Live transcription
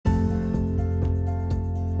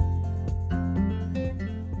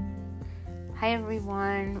Hi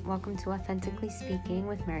everyone, welcome to Authentically Speaking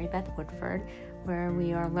with Mary Beth Woodford, where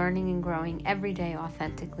we are learning and growing every day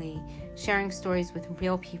authentically, sharing stories with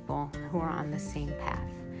real people who are on the same path.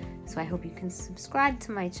 So I hope you can subscribe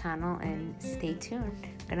to my channel and stay tuned.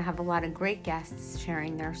 I'm going to have a lot of great guests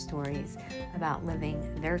sharing their stories about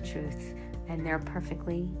living their truth and their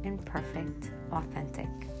perfectly imperfect, authentic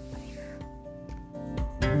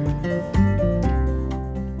life.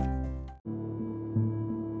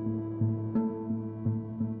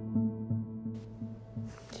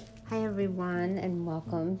 Hi everyone, and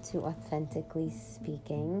welcome to Authentically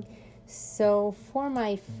Speaking. So for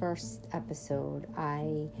my first episode,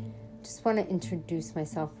 I just want to introduce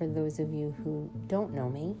myself for those of you who don't know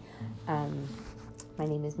me. My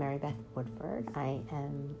name is Mary Beth Woodford. I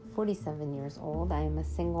am 47 years old. I am a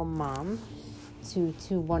single mom to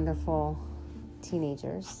two wonderful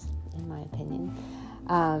teenagers, in my opinion.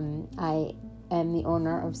 I am the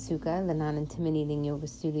owner of Suka, the non-intimidating yoga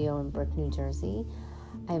studio in Brick, New Jersey.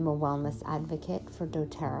 I am a wellness advocate for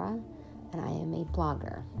doTERRA, and I am a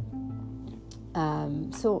blogger.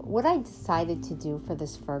 So what I decided to do for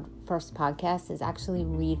this first podcast is actually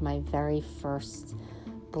read my very first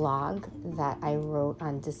blog that I wrote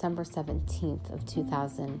on December 17th of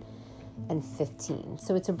 2015.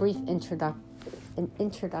 So it's a brief introduction,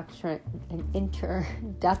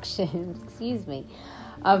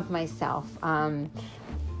 of myself. And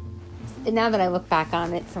now that I look back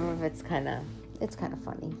on it, some of it's kind of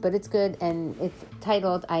funny, but it's good, and it's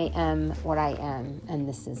titled, I Am What I Am, and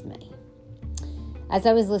This Is Me. As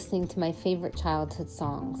I was listening to my favorite childhood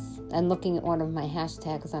songs and looking at one of my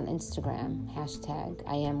hashtags on Instagram, hashtag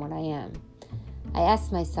I Am What I Am, I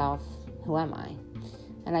asked myself, who am I?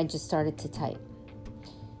 And I just started to type.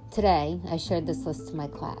 Today, I shared this list to my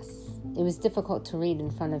class. It was difficult to read in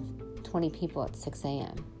front of 20 people at 6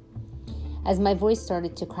 a.m. As my voice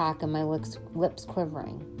started to crack and my lips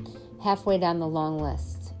quivering, halfway down the long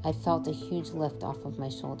list, I felt a huge lift off of my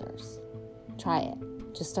shoulders. Try it.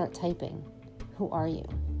 Just start typing. Who are you?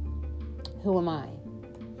 Who am I?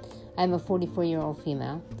 I am a 44-year-old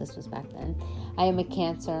female. This was back then. I am a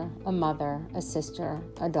Cancer, a mother, a sister,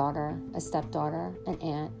 a daughter, a stepdaughter, an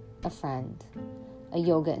aunt, a friend, a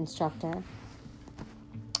yoga instructor,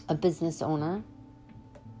 a business owner,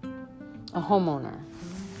 a homeowner,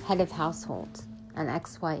 head of household, an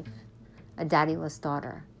ex-wife, a daddyless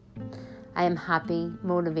daughter. I am happy,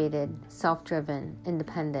 motivated, self-driven,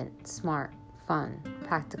 independent, smart, fun,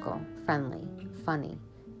 practical, friendly, funny,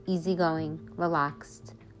 easygoing,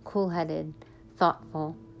 relaxed, cool-headed,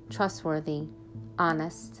 thoughtful, trustworthy,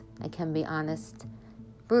 honest. I can be honest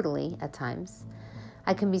brutally at times.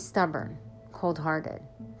 I can be stubborn, cold-hearted,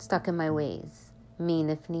 stuck in my ways, mean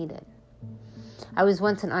if needed. I was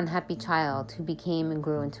once an unhappy child who became and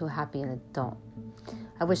grew into a happy adult.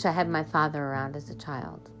 I wish I had my father around as a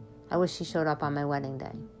child. I wish he showed up on my wedding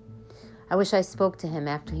day. I wish I spoke to him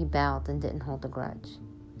after he bailed and didn't hold a grudge.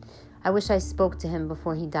 I wish I spoke to him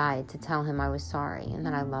before he died to tell him I was sorry and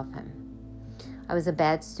that I love him. I was a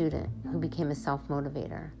bad student who became a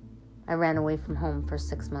self-motivator. I ran away from home for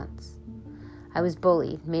 6 months. I was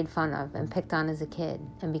bullied, made fun of, and picked on as a kid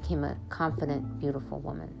and became a confident, beautiful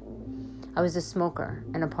woman. I was a smoker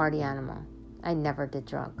and a party animal. I never did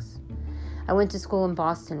drugs. I went to school in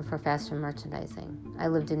Boston for fashion merchandising. I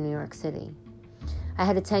lived in New York City. I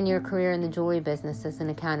had a 10-year career in the jewelry business as an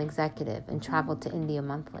account executive and traveled to India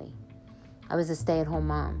monthly. I was a stay-at-home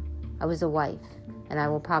mom. I was a wife, and I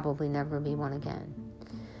will probably never be one again.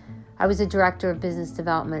 I was a director of business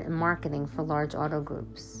development and marketing for large auto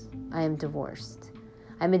groups. I am divorced.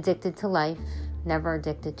 I'm addicted to life, never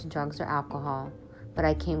addicted to drugs or alcohol, but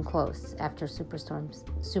I came close after Superstorm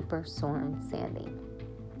Sandy.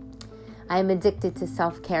 I am addicted to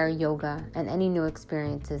self-care, yoga, and any new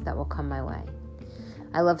experiences that will come my way.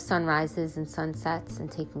 I love sunrises and sunsets and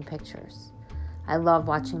taking pictures. I love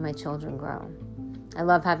watching my children grow. I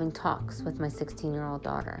love having talks with my 16-year-old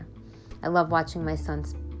daughter. I love watching my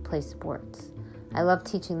sons play sports. I love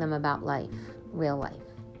teaching them about life, real life.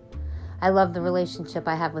 I love the relationship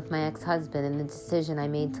I have with my ex-husband and the decision I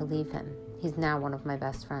made to leave him. He's now one of my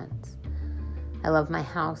best friends. I love my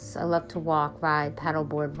house. I love to walk, ride,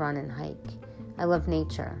 paddleboard, run, and hike. I love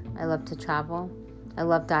nature. I love to travel. I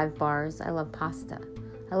love dive bars. I love pasta.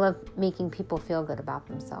 I love making people feel good about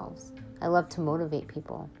themselves. I love to motivate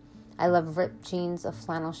people. I love ripped jeans, a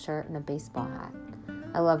flannel shirt, and a baseball hat.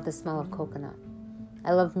 I love the smell of coconut.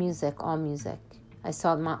 I love music, all music. I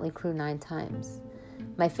saw Motley Crue 9 times.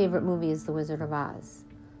 My favorite movie is The Wizard of Oz.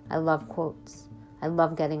 I love quotes. I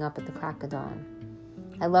love getting up at the crack of dawn.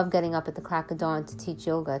 I love getting up at the crack of dawn to teach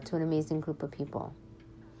yoga to an amazing group of people.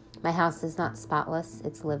 My house is not spotless,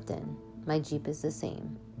 it's lived in. My Jeep is the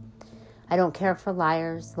same. I don't care for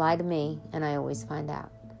liars. Lie to me, and I always find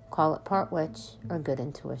out. Call it part witch or good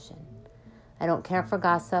intuition. I don't care for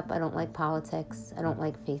gossip. I don't like politics. I don't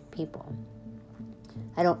like fake people.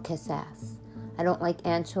 I don't kiss ass. I don't like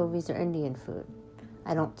anchovies or Indian food.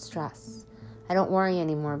 I don't stress. I don't worry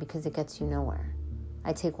anymore because it gets you nowhere.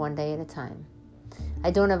 I take one day at a time.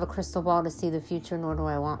 I don't have a crystal ball to see the future, nor do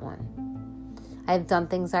I want one. I have done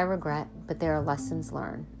things I regret, but there are lessons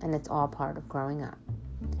learned, and it's all part of growing up.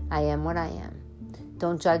 I am what I am.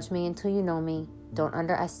 Don't judge me until you know me. Don't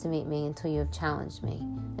underestimate me until you have challenged me.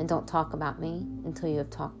 And don't talk about me until you have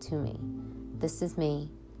talked to me. This is me.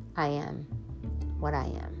 I am what I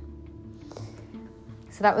am.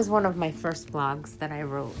 So that was one of my first blogs that I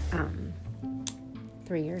wrote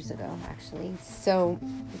 3 years ago, actually. So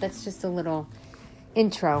that's just a little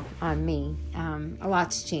intro on me. A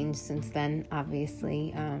lot's changed since then,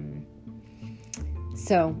 obviously.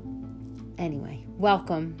 So anyway,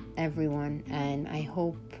 welcome everyone, and I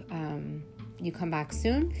hope you come back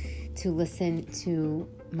soon to listen to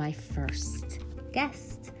my first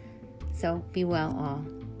guest. So be well all,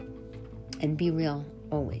 and be real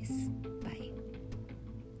always.